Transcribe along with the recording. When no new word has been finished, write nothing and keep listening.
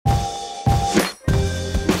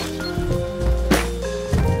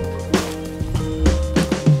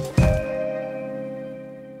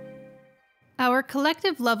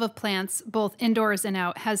collective love of plants, both indoors and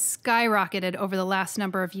out, has skyrocketed over the last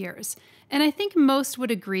number of years. And I think most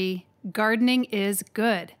would agree gardening is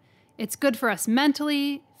good. It's good for us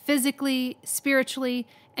mentally, physically, spiritually,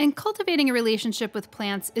 and cultivating a relationship with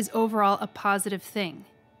plants is overall a positive thing.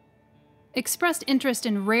 Expressed interest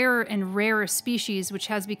in rarer and rarer species, which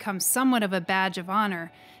has become somewhat of a badge of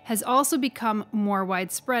honor, has also become more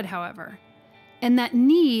widespread, however. And that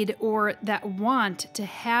need or that want to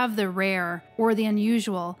have the rare or the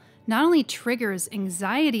unusual not only triggers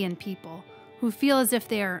anxiety in people who feel as if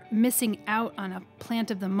they are missing out on a plant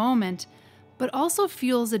of the moment, but also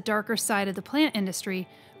fuels a darker side of the plant industry,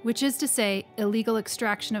 which is to say, illegal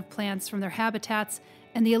extraction of plants from their habitats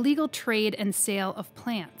and the illegal trade and sale of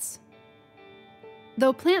plants.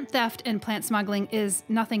 Though plant theft and plant smuggling is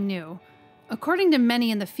nothing new, according to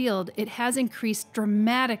many in the field, it has increased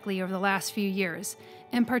dramatically over the last few years,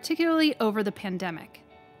 and particularly over the pandemic.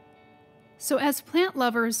 So as plant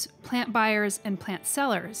lovers, plant buyers, and plant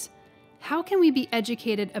sellers, how can we be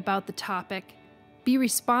educated about the topic, be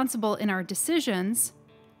responsible in our decisions,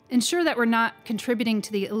 ensure that we're not contributing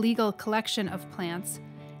to the illegal collection of plants,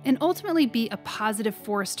 and ultimately be a positive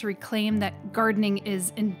force to reclaim that gardening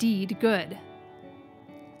is indeed good?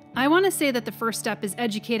 I want to say that the first step is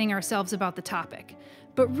educating ourselves about the topic,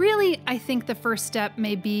 but really I think the first step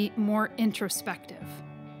may be more introspective.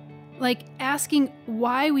 Like asking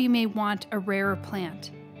why we may want a rarer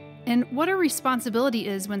plant, and what our responsibility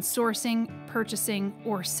is when sourcing, purchasing,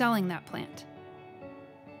 or selling that plant.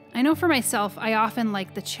 I know for myself, I often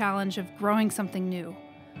like the challenge of growing something new,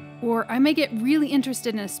 or I may get really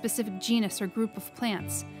interested in a specific genus or group of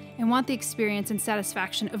plants and want the experience and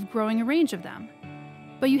satisfaction of growing a range of them.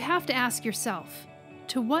 But you have to ask yourself,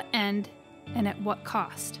 to what end and at what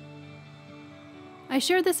cost? I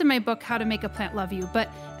shared this in my book, How to Make a Plant Love You, but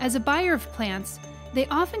as a buyer of plants, they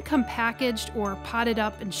often come packaged or potted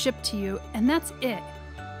up and shipped to you, and that's it.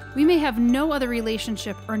 We may have no other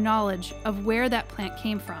relationship or knowledge of where that plant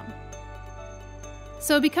came from.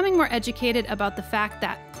 So becoming more educated about the fact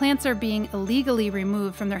that plants are being illegally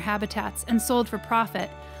removed from their habitats and sold for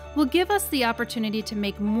profit will give us the opportunity to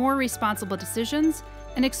make more responsible decisions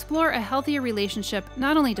and explore a healthier relationship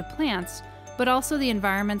not only to plants, but also the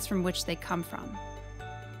environments from which they come from.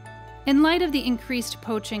 In light of the increased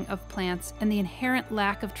poaching of plants and the inherent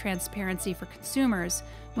lack of transparency for consumers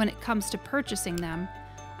when it comes to purchasing them,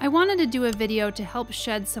 I wanted to do a video to help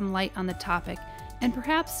shed some light on the topic and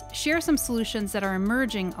perhaps share some solutions that are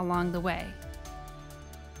emerging along the way.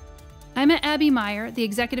 I met Abby Meyer, the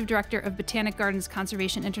Executive Director of Botanic Gardens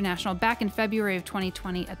Conservation International, back in February of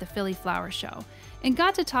 2020 at the Philly Flower Show, and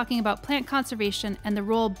got to talking about plant conservation and the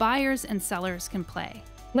role buyers and sellers can play.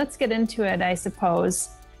 Let's get into it, I suppose,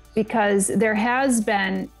 because there has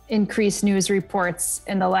been increased news reports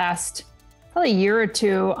in the last probably year or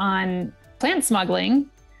two on plant smuggling.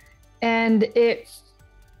 And it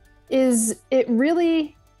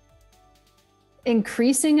really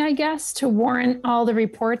increasing, I guess, to warrant all the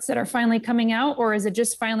reports that are finally coming out, or is it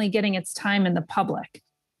just finally getting its time in the public?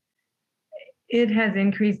 It has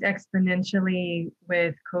increased exponentially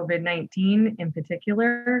with COVID-19 in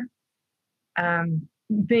particular,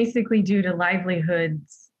 basically due to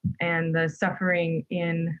livelihoods and the suffering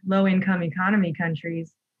in low-income economy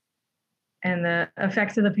countries and the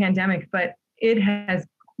effects of the pandemic. But it has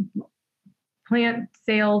plant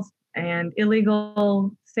sales and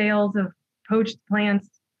illegal sales of poached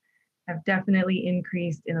plants have definitely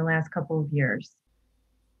increased in the last couple of years.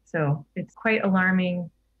 So it's quite alarming,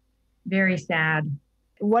 very sad.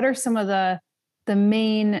 What are some of the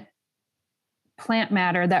main plant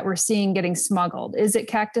matter that we're seeing getting smuggled? Is it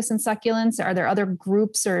cactus and succulents? Are there other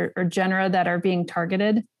groups or genera that are being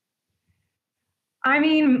targeted? I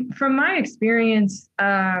mean, from my experience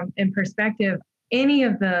and perspective, any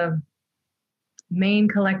of the main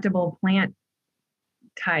collectible plant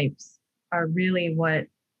types are really what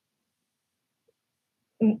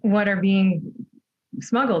are being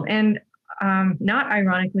smuggled. And not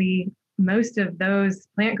ironically, most of those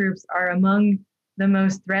plant groups are among the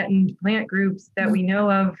most threatened plant groups that we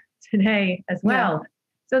know of today as well. Yeah.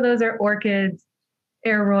 So those are orchids,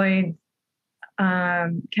 aroids,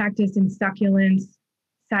 cactus and succulents,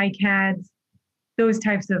 cycads, those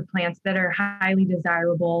types of plants that are highly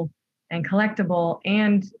desirable and collectible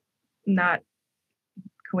and not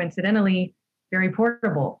coincidentally very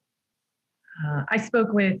portable. I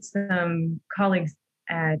spoke with some colleagues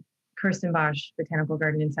at Kirstenbosch Botanical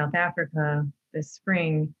Garden in South Africa this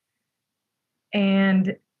spring,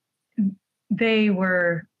 and they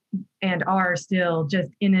were and are still just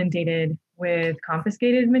inundated with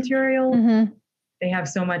confiscated material. Mm-hmm. They have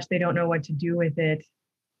so much, they don't know what to do with it.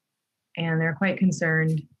 and they're quite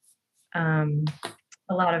concerned.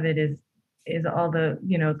 A lot of it is all the,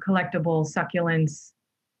 collectible succulents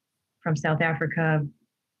from South Africa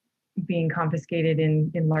being confiscated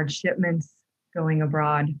in large shipments going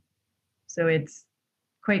abroad. So it's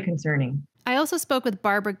quite concerning. I also spoke with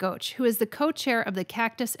Barbara Goach, who is the co-chair of the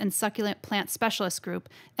Cactus and Succulent Plant Specialist Group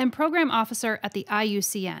and program officer at the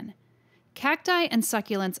IUCN. Cacti and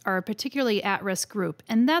succulents are a particularly at-risk group,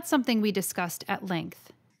 and that's something we discussed at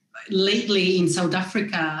length. Lately in South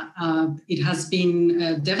Africa, it has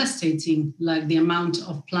been devastating, like the amount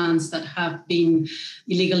of plants that have been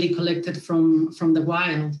illegally collected from the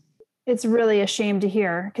wild. It's really a shame to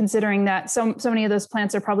hear, considering that so many of those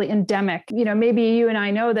plants are probably endemic. Maybe you and I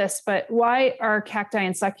know this, but why are cacti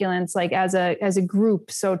and succulents, like as a group,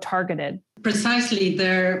 so targeted? Precisely,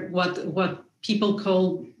 they're what people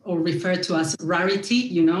call or refer to as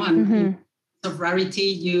rarity, and of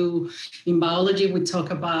rarity, in biology, we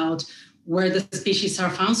talk about where the species are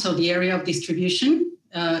found, so the area of distribution.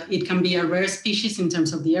 It can be a rare species in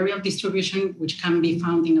terms of the area of distribution, which can be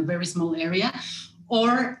found in a very small area,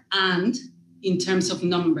 and in terms of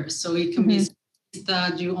numbers. So it can be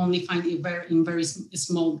that you only find it in very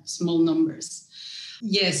small numbers.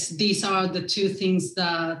 Yes, these are the two things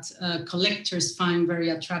that collectors find very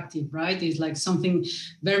attractive, right? It's like something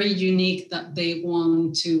very unique that they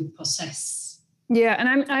want to possess. Yeah,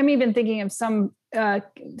 and I'm even thinking of some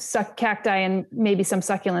cacti and maybe some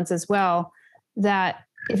succulents as well, that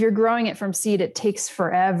if you're growing it from seed, it takes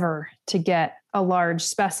forever to get a large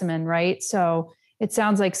specimen, right? So it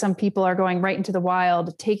sounds like some people are going right into the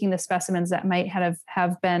wild, taking the specimens that might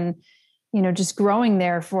have been, just growing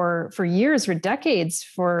there for years, for decades,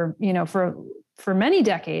 for many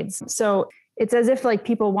decades. So it's as if like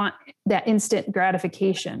people want that instant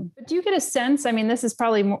gratification. But do you get a sense? I mean, this is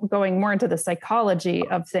probably going more into the psychology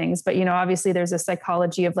of things, but obviously there's a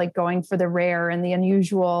psychology of like going for the rare and the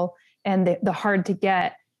unusual and the hard to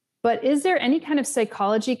get. But is there any kind of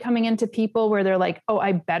psychology coming into people where they're like, oh,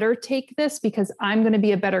 I better take this because I'm going to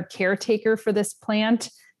be a better caretaker for this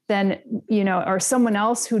plant than, or someone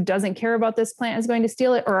else who doesn't care about this plant is going to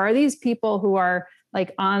steal it? Or are these people who are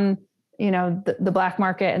like on, the black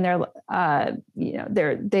market and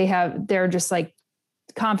they're just like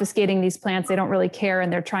confiscating these plants. They don't really care.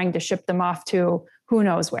 And they're trying to ship them off to who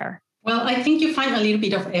knows where. Well, I think you find a little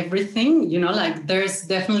bit of everything, like there's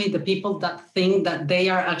definitely the people that think that they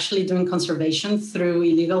are actually doing conservation through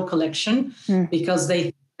illegal collection because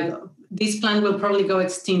this plant will probably go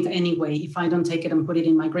extinct anyway if I don't take it and put it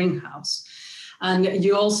in my greenhouse. And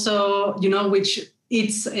you also, which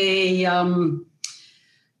it's a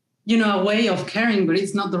way of caring, but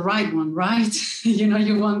it's not the right one, right?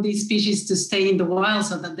 You want these species to stay in the wild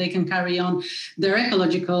so that they can carry on their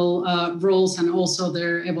ecological roles and also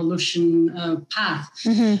their evolution path.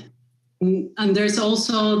 And there's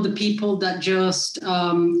also the people that just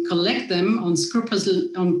collect them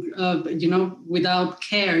unscrupulously, without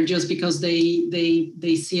care, just because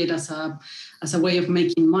they see it as a way of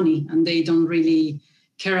making money, and they don't really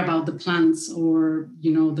care about the plants or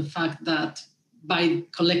the fact that by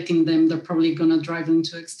collecting them, they're probably going to drive them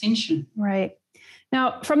to extinction. Right.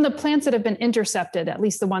 Now, from the plants that have been intercepted, at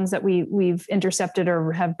least the ones that we've intercepted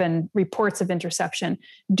or have been reports of interception,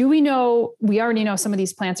 we already know some of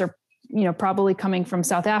these plants are, probably coming from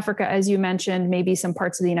South Africa, as you mentioned, maybe some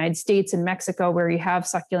parts of the United States and Mexico where you have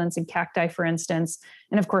succulents and cacti, for instance.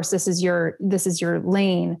 And of course, this is your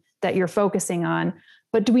lane that you're focusing on.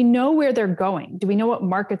 But do we know where they're going? Do we know what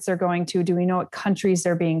markets they're going to? Do we know what countries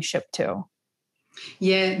they're being shipped to?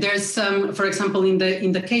 Yeah, there's some, for example, in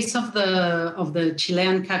the case of the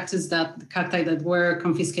Chilean cacti that were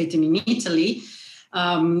confiscated in Italy,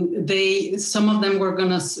 some of them were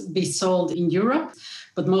going to be sold in Europe,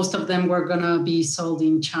 but most of them were going to be sold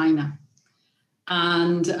in China.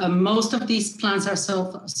 And most of these plants are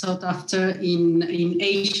sought after in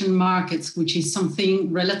Asian markets, which is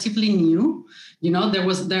something relatively new. We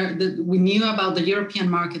knew about the European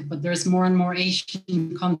market, but there's more and more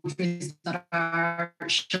Asian countries that are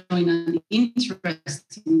showing an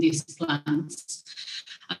interest in these plants.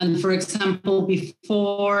 And for example,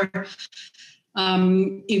 before,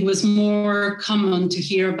 it was more common to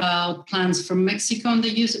hear about plants from Mexico and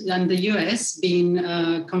the US being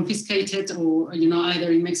confiscated, or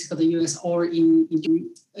either in Mexico, the US, or in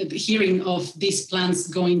hearing of these plants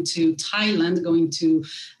going to Thailand, going to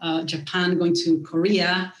Japan, going to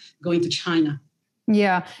Korea, going to China.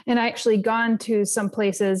 Yeah, and I actually gone to some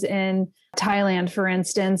places in Thailand, for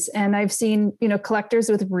instance, and I've seen collectors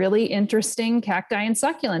with really interesting cacti and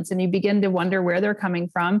succulents, and you begin to wonder where they're coming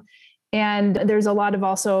from. And there's a lot of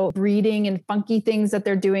also breeding and funky things that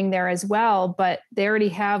they're doing there as well, but they already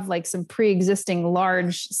have like some pre-existing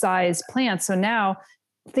large size plants. So now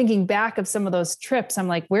thinking back of some of those trips, I'm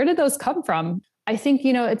like, where did those come from? I think,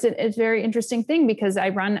 it's a very interesting thing because I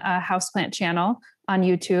run a houseplant channel on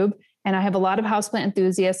YouTube, and I have a lot of houseplant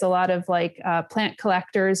enthusiasts, a lot of plant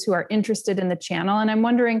collectors who are interested in the channel. And I'm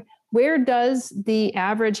wondering, where does the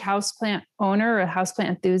average houseplant owner or houseplant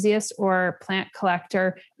enthusiast or plant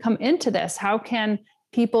collector come into this? How can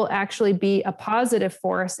people actually be a positive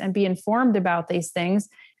force and be informed about these things,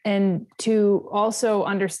 and to also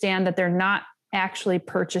understand that they're not actually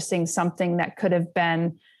purchasing something that could have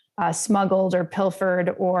been smuggled or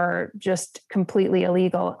pilfered or just completely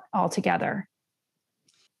illegal altogether?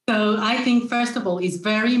 So I think, first of all, it's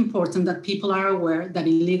very important that people are aware that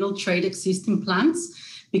illegal trade exists in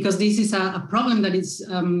plants, because this is a problem that is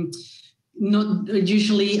not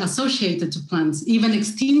usually associated to plants. Even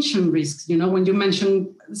extinction risks, when you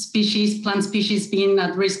mention plant species being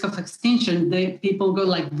at risk of extinction, people go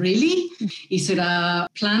like, really? Is it a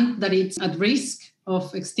plant that is at risk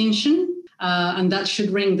of extinction? And that should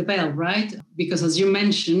ring the bell, right? Because as you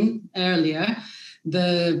mentioned earlier,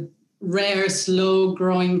 the rare,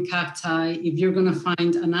 slow-growing cacti, if you're going to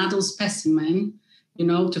find an adult specimen,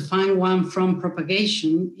 to find one from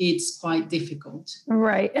propagation, it's quite difficult.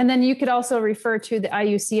 Right. And then you could also refer to the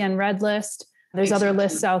IUCN Red List. There's Exactly. Other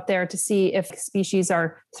lists out there to see if species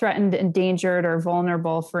are threatened, endangered, or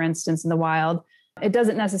vulnerable, for instance, in the wild. It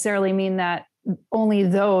doesn't necessarily mean that only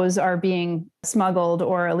those are being smuggled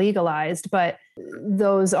or illegalized, but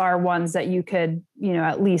those are ones that you could,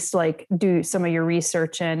 at least do some of your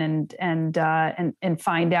research in and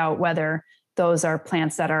find out whether those are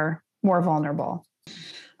plants that are more vulnerable.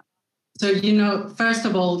 So, first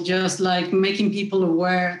of all, just making people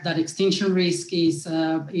aware that extinction risk is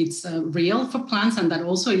it's real for plants, and that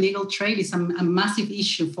also illegal trade is a massive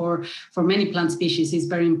issue for many plant species is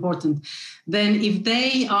very important. Then if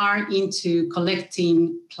they are into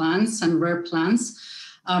collecting plants and rare plants,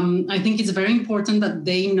 I think it's very important that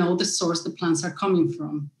they know the source the plants are coming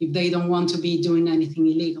from if they don't want to be doing anything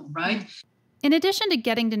illegal, right? In addition to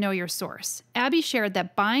getting to know your source, Abby shared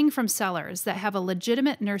that buying from sellers that have a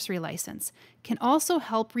legitimate nursery license can also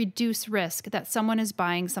help reduce risk that someone is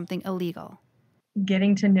buying something illegal.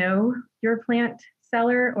 Getting to know your plant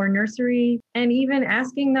seller or nursery, and even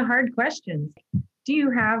asking the hard questions. Do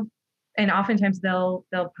you have, and oftentimes they'll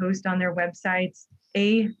post on their websites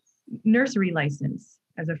a nursery license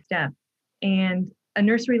as a step. And a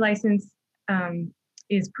nursery license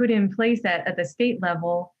is put in place at the state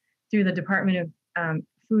level through the Department of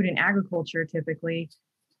Food and Agriculture, typically.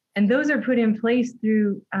 And those are put in place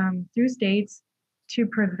through states to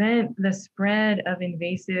prevent the spread of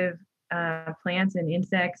invasive plants and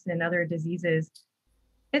insects and other diseases.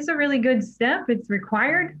 It's a really good step. It's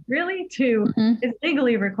required, really, it's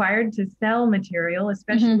legally required to sell material,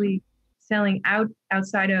 especially selling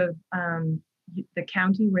outside of the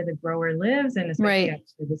county where the grower lives, and especially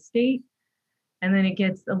outside the state. And then it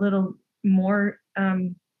gets a little more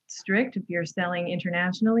strict if you're selling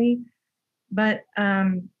internationally. But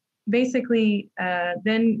basically,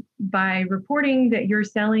 then by reporting that you're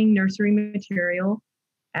selling nursery material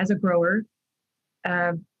as a grower,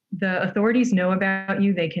 the authorities know about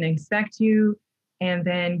you, they can inspect you, and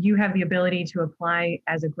then you have the ability to apply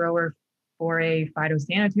as a grower for a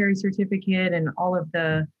phytosanitary certificate and all of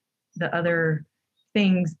the other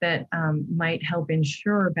things that might help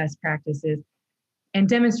ensure best practices and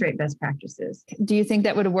demonstrate best practices. Do you think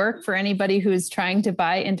that would work for anybody who's trying to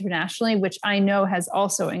buy internationally, which I know has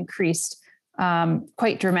also increased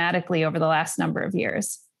quite dramatically over the last number of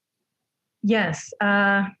years? Yes.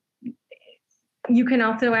 You can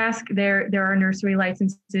also ask, there are nursery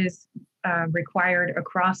licenses required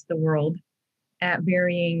across the world at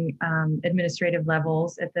varying administrative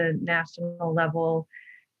levels, at the national level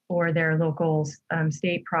or their local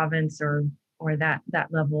state, province, or that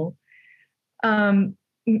level.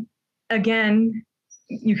 Again,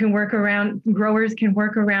 you can work around, growers can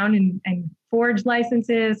work around and forge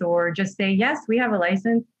licenses, or just say, yes, we have a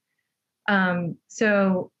license.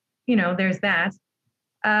 So, there's that.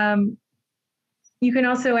 You can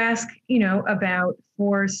also ask, about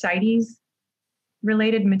for CITES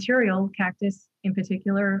related material, cactus in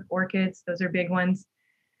particular, orchids, those are big ones.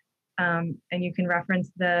 And you can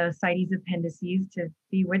reference the CITES appendices to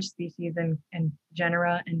see which species and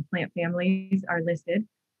genera and plant families are listed.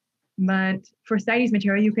 But for CITES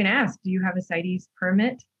material, you can ask, do you have a CITES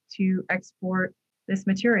permit to export this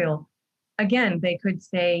material? Again, they could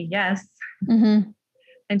say yes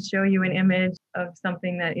and show you an image of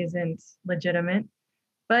something that isn't legitimate.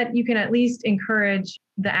 but you can at least encourage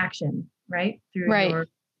the action, right? Through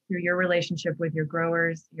your relationship with your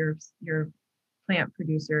growers, your plant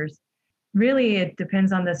producers. Really, it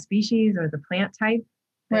depends on the species or the plant type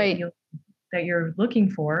that you're looking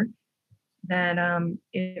for. That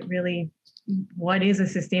it really, what is a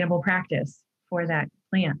sustainable practice for that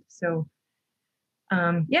plant? So,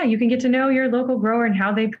 you can get to know your local grower and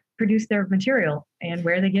how they produce their material and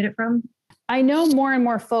where they get it from. I know more and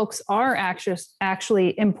more folks are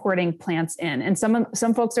actually importing plants in, and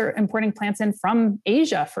some folks are importing plants in from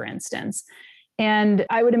Asia, for instance. And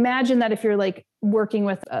I would imagine that if you're like working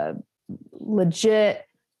with a legit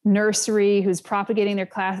nursery who's propagating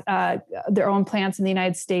their own plants in the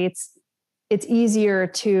United States, it's easier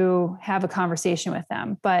to have a conversation with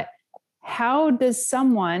them. But how does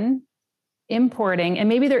someone importing, and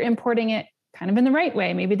maybe they're importing it kind of in the right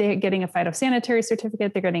way, maybe they're getting a phytosanitary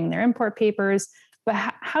certificate, they're getting their import papers, but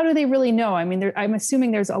how do they really know? I mean, I'm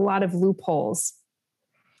assuming there's a lot of loopholes.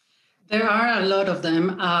 There are a lot of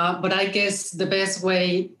them, but I guess the best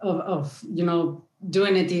way of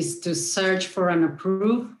doing it is to search for an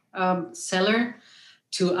approved seller,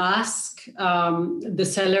 to ask the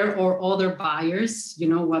seller or other buyers,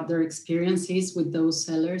 what their experience is with those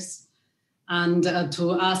sellers, and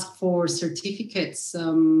to ask for certificates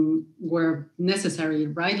where necessary,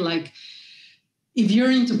 right? Like if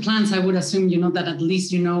you're into plants, I would assume, that at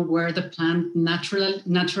least where the plant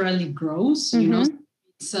naturally grows,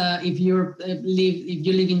 So if you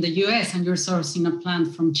live in the US and you're sourcing a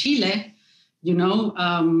plant from Chile,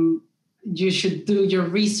 you should do your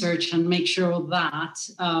research and make sure that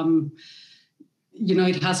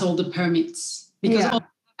it has all the permits, because all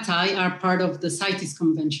cacti are part of the CITES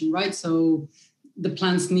convention, right? So the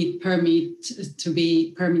plants need permits to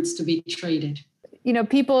be traded.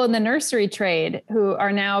 People in the nursery trade who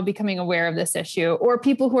are now becoming aware of this issue, or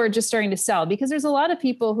people who are just starting to sell, because there's a lot of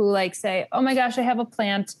people who say, oh my gosh, I have a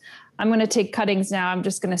plant, I'm going to take cuttings now, I'm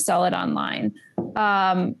just going to sell it online.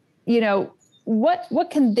 What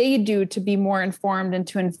can they do to be more informed and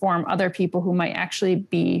to inform other people who might actually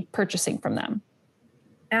be purchasing from them?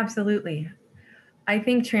 Absolutely. I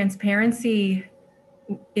think transparency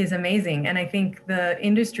is amazing. And I think the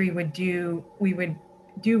industry would do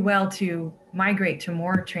well to migrate to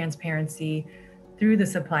more transparency through the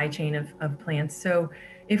supply chain of plants. So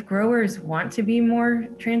if growers want to be more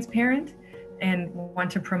transparent and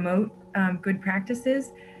want to promote good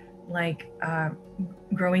practices, like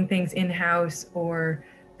growing things in-house, or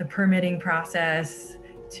the permitting process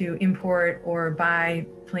to import or buy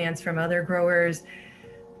plants from other growers,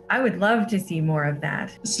 I would love to see more of that.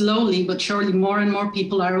 Slowly but surely, more and more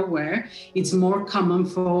people are aware. It's more common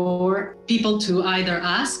for people to either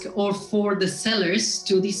ask or for the sellers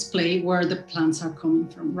to display where the plants are coming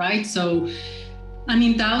from, right? So, and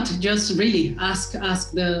in doubt, just really ask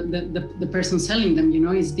the person selling them,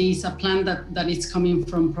 is this a plant that is coming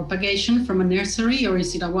from propagation from a nursery, or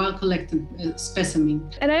is it a wild collected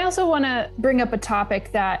specimen? And I also want to bring up a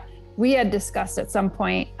topic that we had discussed at some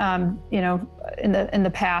point, in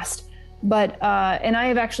the past, but and I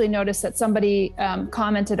have actually noticed that somebody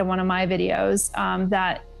commented on one of my videos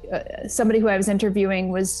that somebody who I was interviewing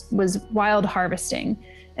was wild harvesting,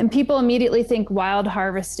 and people immediately think wild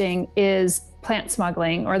harvesting is plant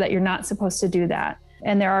smuggling, or that you're not supposed to do that.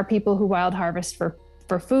 And there are people who wild harvest for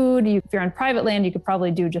food. If you're on private land, you could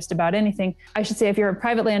probably do just about anything. I should say, if you're on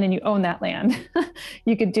private land and you own that land,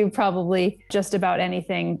 you could do probably just about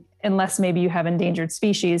anything, unless maybe you have endangered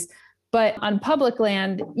species. But on public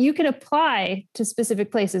land, you can apply to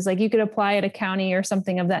specific places. Like you could apply at a county or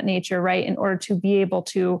something of that nature, right, in order to be able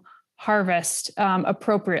to harvest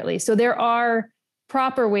appropriately. So there are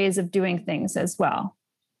proper ways of doing things as well.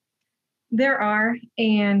 There are,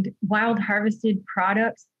 and wild harvested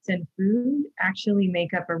products and food actually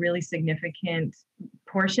make up a really significant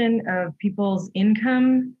portion of people's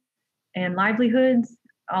income and livelihoods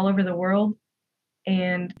all over the world.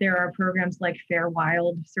 And there are programs like Fair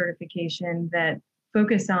Wild certification that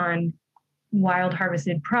focus on wild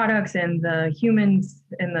harvested products and the humans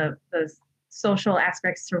and the social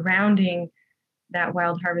aspects surrounding those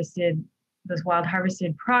wild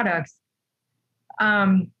harvested products.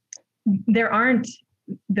 There aren't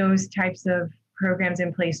those types of programs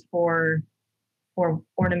in place for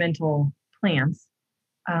ornamental plants.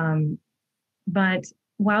 But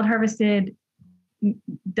wild harvested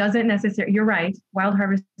doesn't necessarily, you're right, wild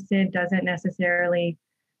harvested doesn't necessarily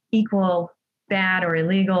equal bad or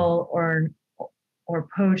illegal or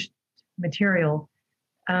poached material.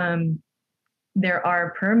 There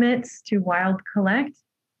are permits to wild collect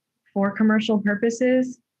for commercial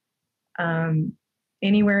purposes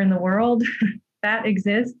anywhere in the world that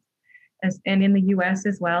exists. and in the US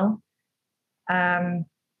as well.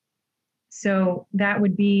 So that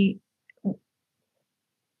would be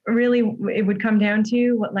really, it would come down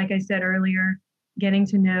to what, like I said earlier, getting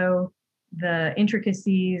to know the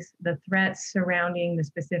intricacies, the threats surrounding the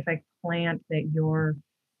specific plant that you're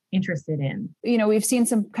interested in. You know, we've seen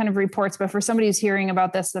some kind of reports, but for somebody who's hearing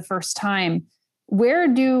about this the first time,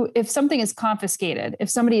 if something is confiscated, if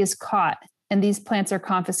somebody is caught and these plants are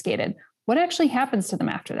confiscated, what actually happens to them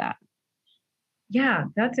after that? Yeah,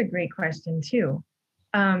 that's a great question too.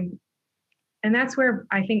 And that's where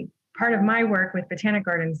I think part of my work with Botanic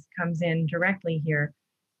Gardens comes in directly here.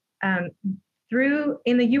 In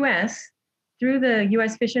the US, through the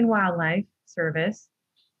US Fish and Wildlife Service,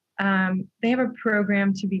 they have a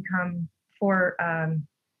program to become for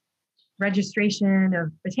registration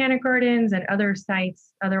of botanic gardens and other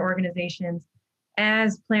sites, other organizations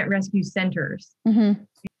as plant rescue centers. Mm-hmm.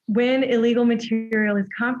 When illegal material is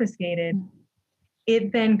confiscated,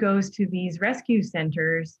 it then goes to these rescue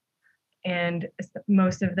centers, and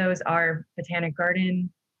most of those are botanic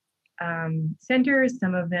garden centers.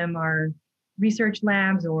 Some of them are research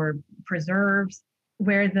labs or preserves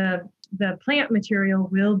where the plant material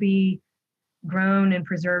will be grown and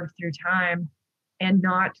preserved through time and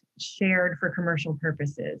not shared for commercial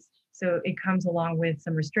purposes. So it comes along with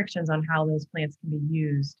some restrictions on how those plants can be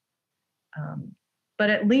used. But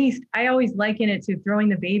at least I always liken it to throwing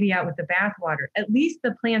the baby out with the bathwater. At least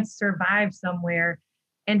the plants survive somewhere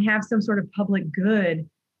and have some sort of public good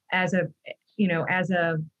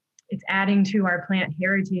it's adding to our plant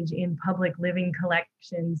heritage in public living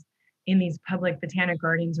collections, in these public botanic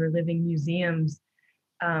gardens or living museums,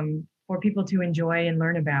 for people to enjoy and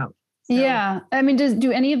learn about. So, yeah. I mean,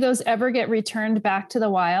 do any of those ever get returned back to the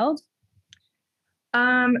wild?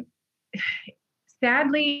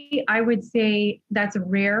 Sadly, I would say that's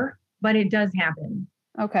rare, but it does happen.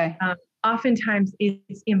 Okay. Oftentimes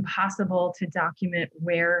it's impossible to document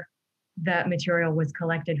where that material was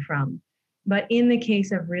collected from. But in the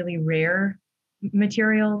case of really rare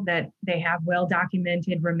material that they have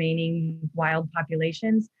well-documented remaining wild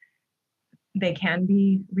populations, they can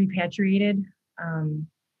be repatriated.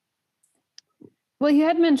 Well, you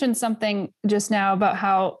had mentioned something just now about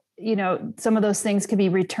how, some of those things could be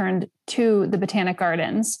returned to the botanic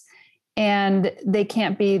gardens and they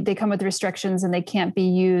come with restrictions and they can't be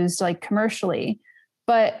used like commercially.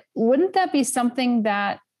 But wouldn't that be something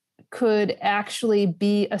that could actually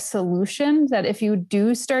be a solution, that if you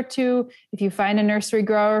find a nursery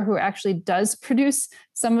grower who actually does produce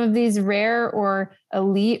some of these rare or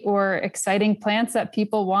elite or exciting plants that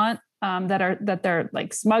people want, that they're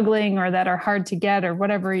like smuggling or that are hard to get or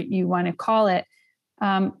whatever you want to call it,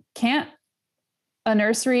 can't a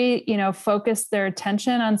nursery, focus their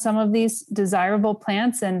attention on some of these desirable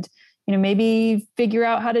plants and, maybe figure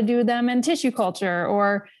out how to do them in tissue culture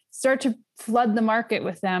or start to flood the market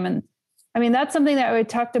with them? And I mean, that's something that we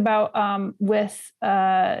talked about with,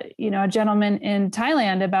 a gentleman in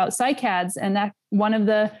Thailand about cycads, and that one of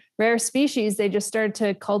the rare species, they just started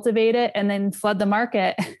to cultivate it and then flood the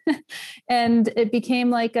market. And it became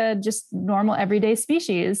like a just normal everyday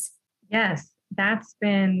species. Yes, that's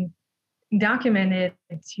been documented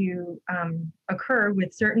to occur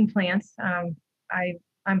with certain plants.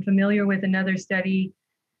 I'm familiar with another study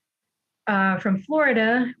from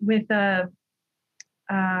Florida with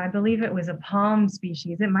I believe it was a palm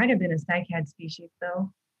species. It might have been a cycad species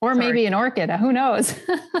though. Or maybe an orchid, who knows?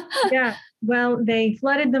 Yeah, well, they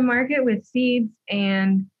flooded the market with seeds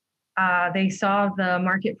and they saw the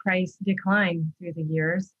market price decline through the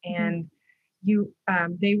years. And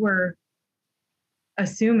they were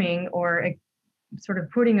assuming or sort of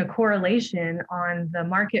putting a correlation on the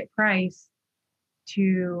market price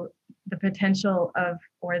to the potential of,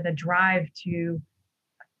 or the drive to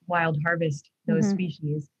wild harvest those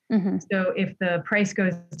species. So if the price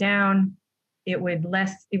goes down, it would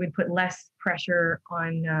put less pressure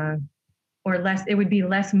on, it would be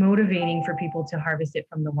less motivating for people to harvest it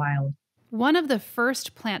from the wild. One of the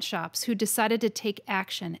first plant shops who decided to take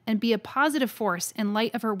action and be a positive force in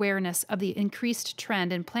light of her awareness of the increased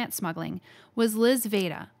trend in plant smuggling was Liz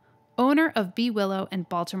Veda, owner of Bee Willow in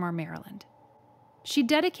Baltimore, Maryland. She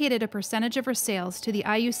dedicated a percentage of her sales to the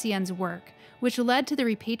IUCN's work, which led to the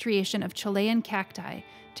repatriation of Chilean cacti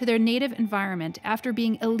to their native environment after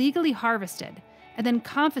being illegally harvested and then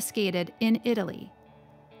confiscated in Italy.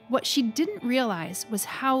 What she didn't realize was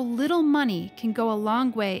how little money can go a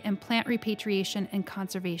long way in plant repatriation and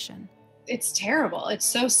conservation. It's terrible. It's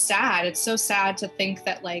so sad. It's so sad to think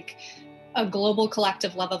that a global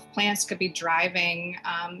collective love of plants could be driving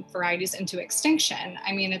varieties into extinction.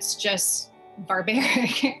 I mean, it's just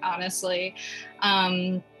barbaric, honestly.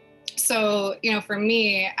 So, for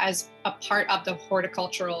me, as a part of the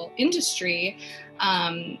horticultural industry,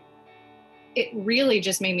 it really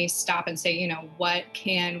just made me stop and say, what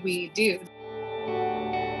can we do?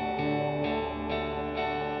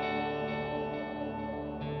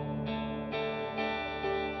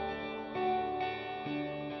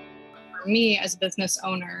 For me as a business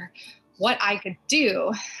owner, what I could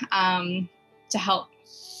do to help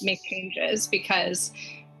make changes, because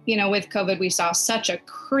with COVID, we saw such a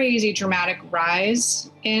crazy dramatic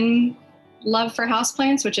rise in love for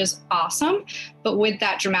houseplants, which is awesome. But with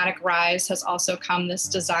that dramatic rise has also come this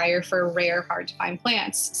desire for rare, hard to find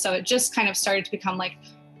plants. So it just kind of started to become like,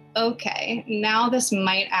 okay, now this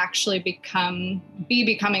might actually becoming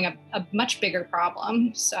a much bigger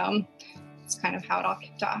problem. So it's kind of how it all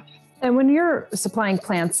kicked off. And when you're supplying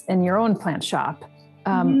plants in your own plant shop,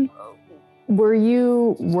 were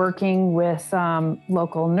you working with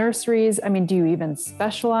local nurseries? I mean, do you even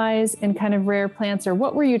specialize in kind of rare plants, or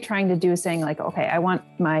what were you trying to do, saying like, okay, I want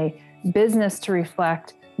my business to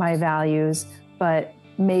reflect my values, but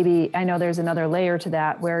maybe I know there's another layer to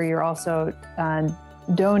that where you're also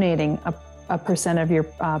donating a percent of your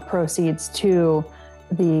proceeds to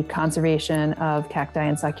the conservation of cacti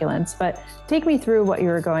and succulents. But take me through what you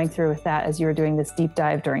were going through with that as you were doing this deep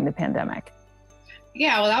dive during the pandemic.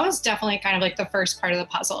 Yeah, well, that was definitely kind of like the first part of the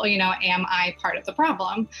puzzle. Am I part of the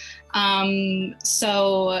problem?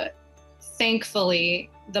 So thankfully,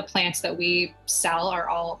 the plants that we sell are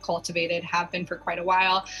all cultivated, have been for quite a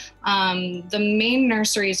while. The main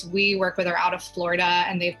nurseries we work with are out of Florida,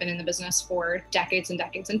 and they've been in the business for decades and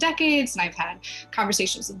decades and decades. And I've had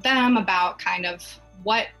conversations with them about kind of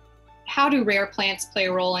how do rare plants play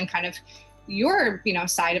a role in kind of your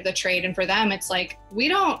side of the trade. And for them, it's like, we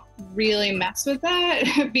don't really mess with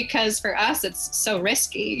that because for us, it's so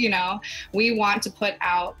risky. We want to put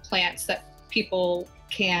out plants that people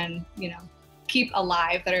can, keep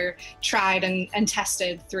alive, that are tried and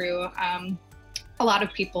tested through a lot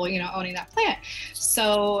of people, owning that plant.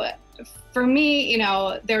 So for me,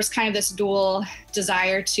 there's kind of this dual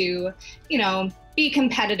desire to, be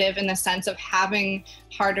competitive in the sense of having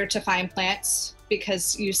harder to find plants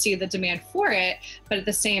because you see the demand for it, but at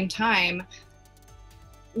the same time,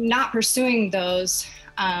 not pursuing those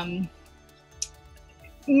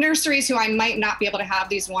nurseries who I might not be able to have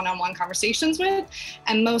these one-on-one conversations with.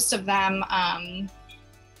 And most of them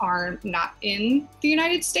are not in the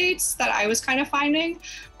United States that I was kind of finding.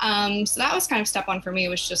 So that was kind of step one for me,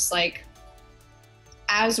 was just like,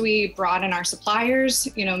 as we broaden our suppliers,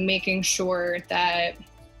 making sure that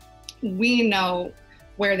we know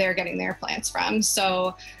where they're getting their plants from.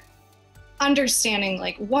 So understanding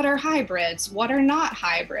like, what are hybrids, what are not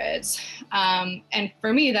hybrids? And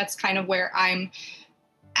for me, that's kind of where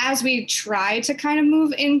as we try to kind of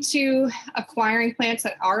move into acquiring plants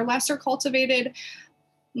that are lesser cultivated,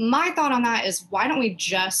 my thought on that is, why don't we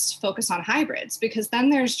just focus on hybrids? Because then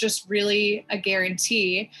there's just really a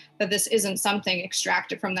guarantee that this isn't something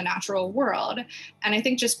extracted from the natural world. And I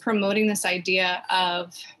think just promoting this idea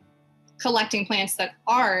of collecting plants that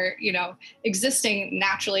are, existing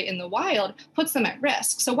naturally in the wild puts them at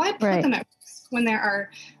risk. So why put them at risk when there are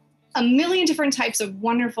a million different types of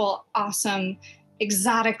wonderful, awesome,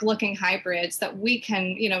 exotic looking hybrids that we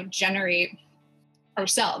can, generate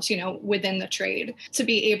ourselves, within the trade, to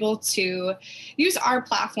be able to use our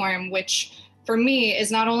platform, which for me is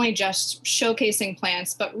not only just showcasing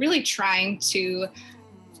plants, but really trying to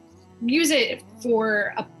use it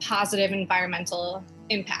for a positive environmental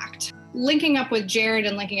impact. Linking up with Jared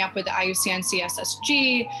and linking up with the IUCN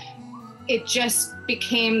CSSG, it just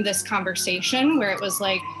became this conversation where it was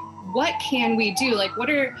like, what can we do? Like, what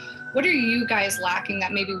are you guys lacking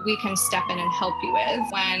that maybe we can step in and help you with?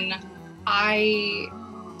 When I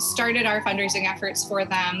started our fundraising efforts for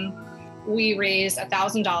them, we raised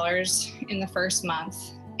 $1,000 in the first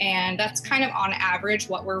month. And that's kind of on average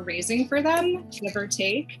what we're raising for them, give or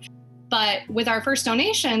take. But with our first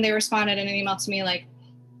donation, they responded in an email to me like,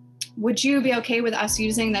 would you be okay with us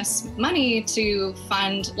using this money to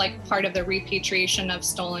fund like part of the repatriation of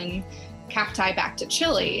stolen cacti back to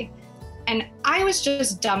Chile? And I was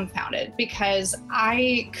just dumbfounded because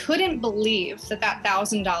I couldn't believe that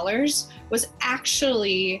 $1,000 was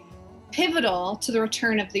actually pivotal to the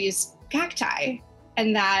return of these cacti,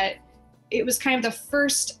 and that it was kind of the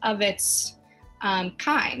first of its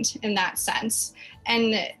kind in that sense.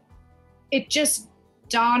 And it just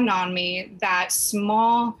dawned on me that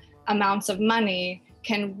small amounts of money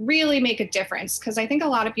can really make a difference. Because I think a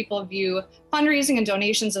lot of people view fundraising and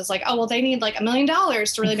donations as like, oh, well, they need like $1 million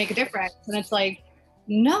to really make a difference. And it's like,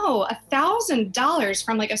 no, $1,000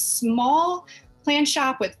 from like a small plant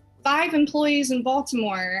shop with 5 employees in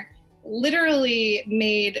Baltimore literally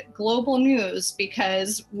made global news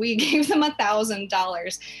because we gave them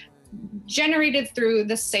 $1,000 generated through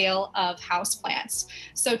the sale of houseplants.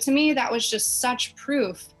 So to me, that was just such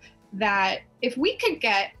proof that if we could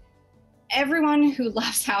get everyone who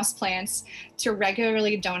loves houseplants to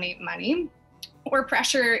regularly donate money, or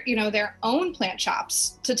pressure, their own plant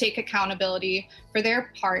shops to take accountability for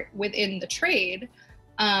their part within the trade,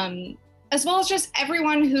 as well as just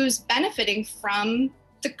everyone who's benefiting from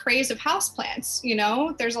the craze of houseplants.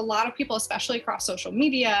 There's a lot of people, especially across social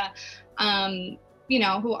media,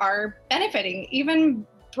 who are benefiting. Even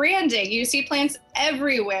branding, you see plants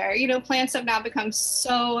everywhere. Plants have now become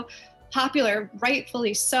so popular,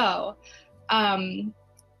 rightfully so.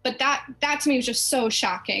 But that to me was just so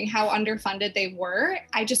shocking how underfunded they were.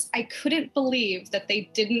 I couldn't believe that they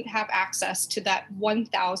didn't have access to that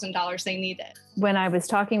 $1,000 they needed. When I was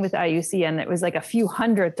talking with IUCN, it was like a few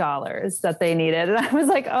 $100s that they needed. And I was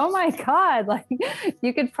like, oh my God, like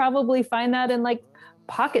you could probably find that in like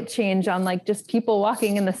pocket change on like just people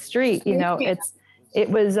walking in the street. It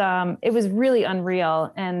was really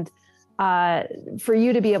unreal. And for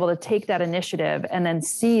you to be able to take that initiative and then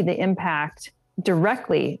see the impact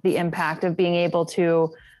of being able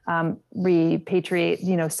to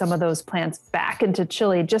repatriate, some of those plants back into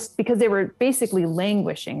Chile, just because they were basically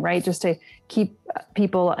languishing, right? Just to keep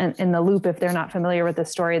people in the loop, if they're not familiar with the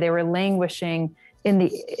story, they were languishing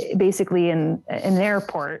basically in an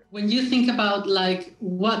airport. When you think about like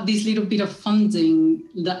what this little bit of funding,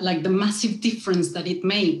 that like the massive difference that it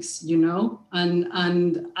makes,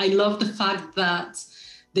 and I love the fact that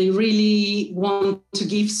they really want to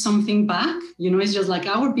give something back. It's just like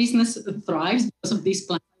our business thrives because of these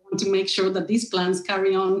plants. I want to make sure that these plants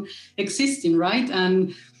carry on existing, right?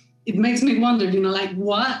 And it makes me wonder, like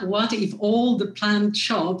what if all the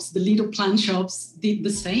little plant shops did the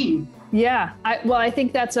same? Yeah. I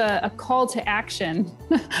think that's a call to action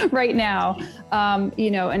right now,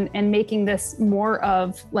 and making this more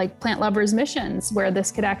of like plant lovers missions where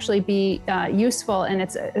this could actually be useful, and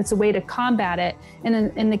it's a way to combat it. And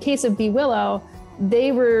in the case of Be Willow,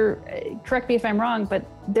 they were, correct me if I'm wrong, but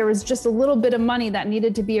there was just a little bit of money that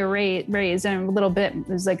needed to be raised, and a little bit, it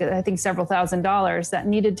was like, I think several $1,000s that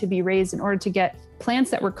needed to be raised in order to get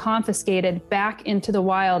plants that were confiscated back into the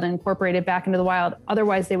wild and incorporated back into the wild.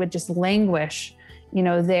 Otherwise they would just languish,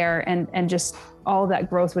 there, and just all of that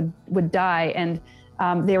growth would die. And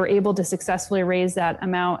they were able to successfully raise that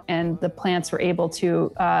amount, and the plants were able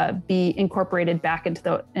to be incorporated back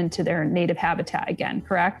into their native habitat again,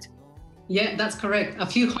 correct? Yeah, that's correct. A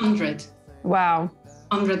few hundred. Wow.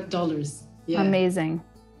 $100. Yeah. Amazing.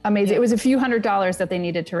 Yeah. It was a few $100s that they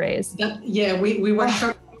needed to raise. We were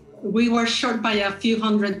short. We were short by a few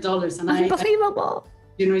 $100s, and unbelievable.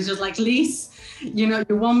 It's just like, Liz, you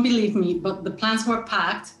won't believe me, but the plants were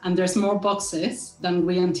packed, and there's more boxes than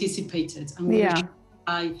we anticipated, and we were short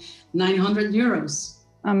by €900.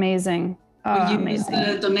 Amazing. We used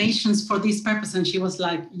the donations for this purpose, and she was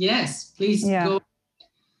like, "Yes, please go."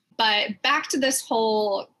 But back to this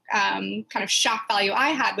whole kind of shock value I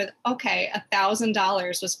had with, okay,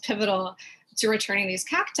 $1,000 was pivotal to returning these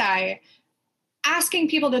cacti. Asking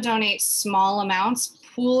people to donate small amounts,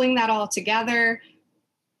 pooling that all together,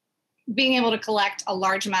 being able to collect a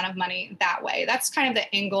large amount of money that way. That's kind of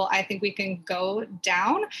the angle I think we can go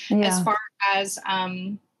down as far as,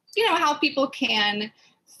 how people can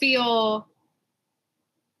feel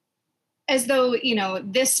as though,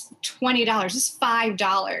 this $20, this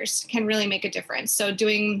 $5 can really make a difference. So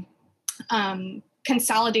doing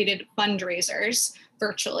consolidated fundraisers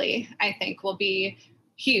virtually, I think will be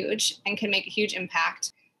huge and can make a huge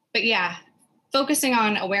impact. But yeah, focusing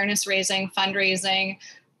on awareness raising, fundraising,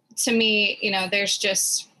 to me, there's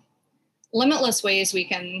just limitless ways we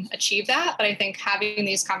can achieve that. But I think having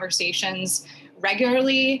these conversations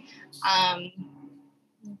regularly,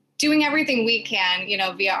 doing everything we can,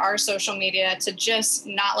 via our social media to just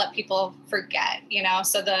not let people forget,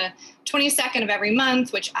 so the 22nd of every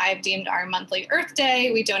month, which I've deemed our monthly Earth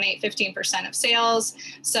Day, we donate 15% of sales.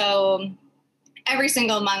 So every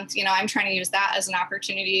single month, I'm trying to use that as an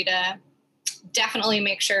opportunity to definitely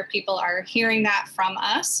make sure people are hearing that from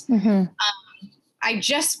us. Mm-hmm.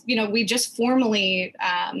 We just formally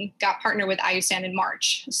got partnered with IUCN in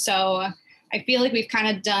March. So I feel like we've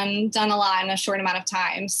kind of done a lot in a short amount of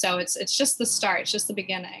time. So it's just the start. It's just the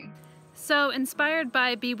beginning. So inspired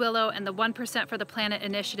by Be Willow and the 1% for the Planet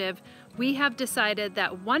initiative, we have decided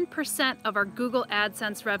that 1% of our Google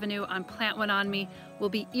AdSense revenue on Plant One On Me will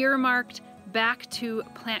be earmarked back to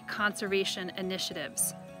plant conservation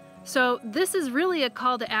initiatives. So this is really a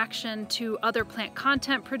call to action to other plant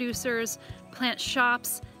content producers, plant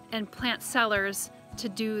shops, and plant sellers to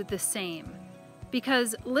do the same.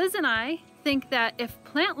 Because Liz and I think that if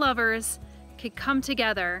plant lovers could come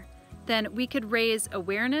together, then we could raise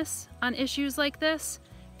awareness on issues like this,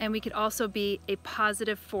 and we could also be a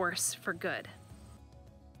positive force for good.